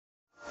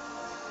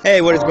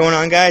Hey, what is going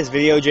on, guys?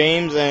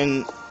 VideoJames,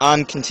 and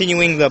I'm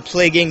continuing the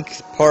Plague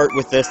Inc. part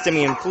with the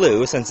simian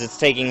flu, since it's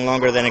taking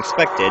longer than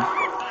expected.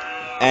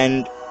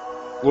 And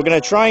we're gonna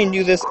try and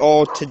do this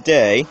all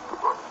today,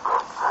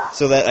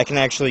 so that I can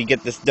actually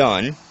get this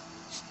done,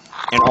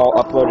 and all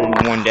uploaded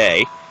in one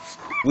day.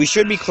 We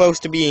should be close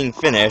to being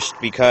finished,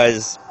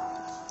 because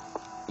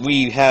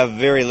we have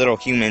very little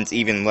humans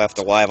even left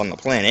alive on the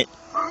planet.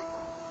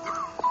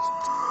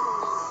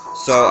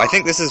 So I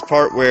think this is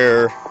part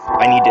where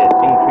I need to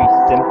increase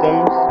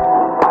symptoms.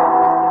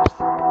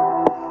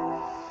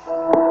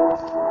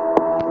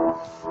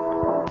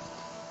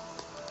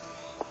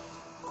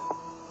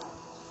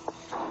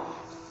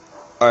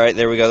 Alright,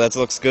 there we go, that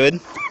looks good.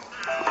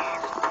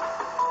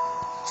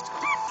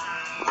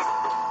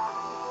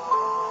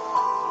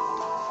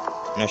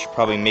 And I should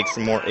probably make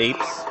some more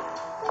apes.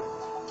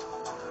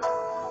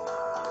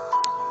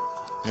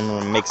 I'm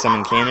gonna make some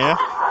in Canada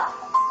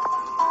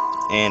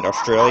and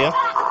Australia.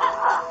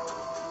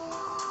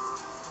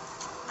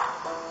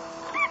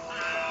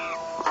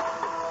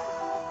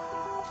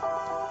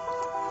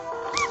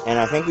 And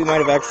I think we might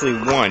have actually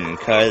won,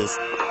 because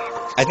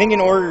I think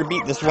in order to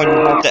beat this one,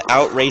 you have to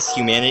outrace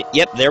humanity.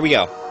 Yep, there we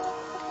go.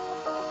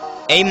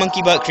 A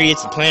monkey butt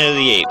creates the planet of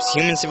the apes.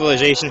 Human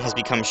civilization has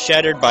become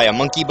shattered by a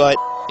monkey butt.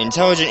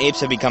 Intelligent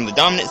apes have become the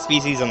dominant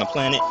species on the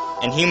planet,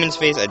 and humans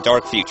face a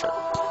dark future.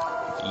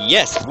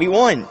 Yes, we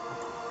won!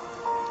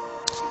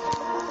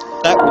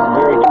 That was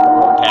very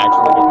difficult to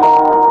actually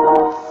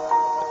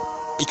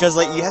get. Because,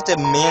 like, you have to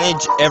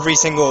manage every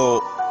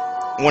single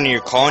one of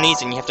your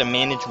colonies, and you have to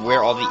manage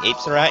where all the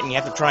apes are at, and you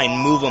have to try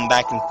and move them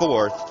back and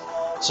forth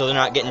so they're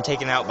not getting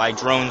taken out by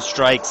drone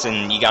strikes,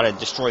 and you gotta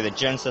destroy the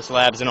Genesis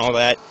labs and all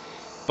that.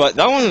 But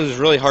that one was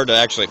really hard to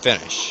actually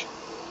finish.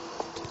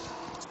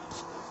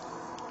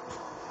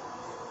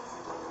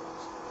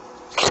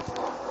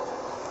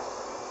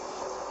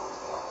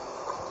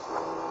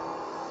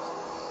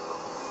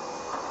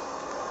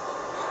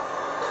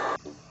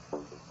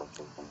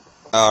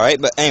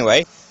 Alright, but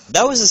anyway,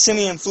 that was the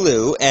simian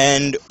flu,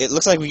 and it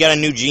looks like we got a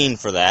new gene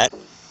for that.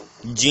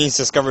 Genes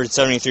discovered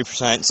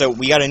 73%, so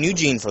we got a new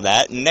gene for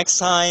that. Next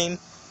time,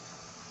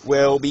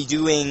 we'll be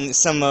doing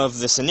some of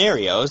the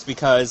scenarios,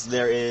 because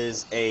there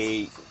is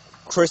a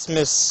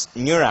Christmas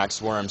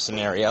Murex worm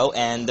scenario,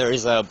 and there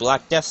is a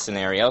Black Death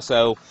scenario,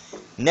 so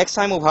next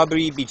time we'll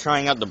probably be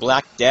trying out the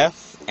Black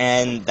Death,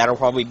 and that'll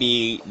probably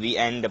be the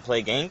end of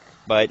Plague Inc.,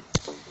 but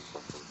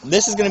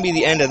this is going to be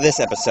the end of this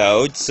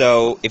episode,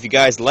 so if you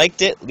guys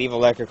liked it, leave a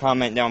like or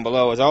comment down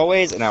below as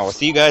always, and I will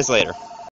see you guys later.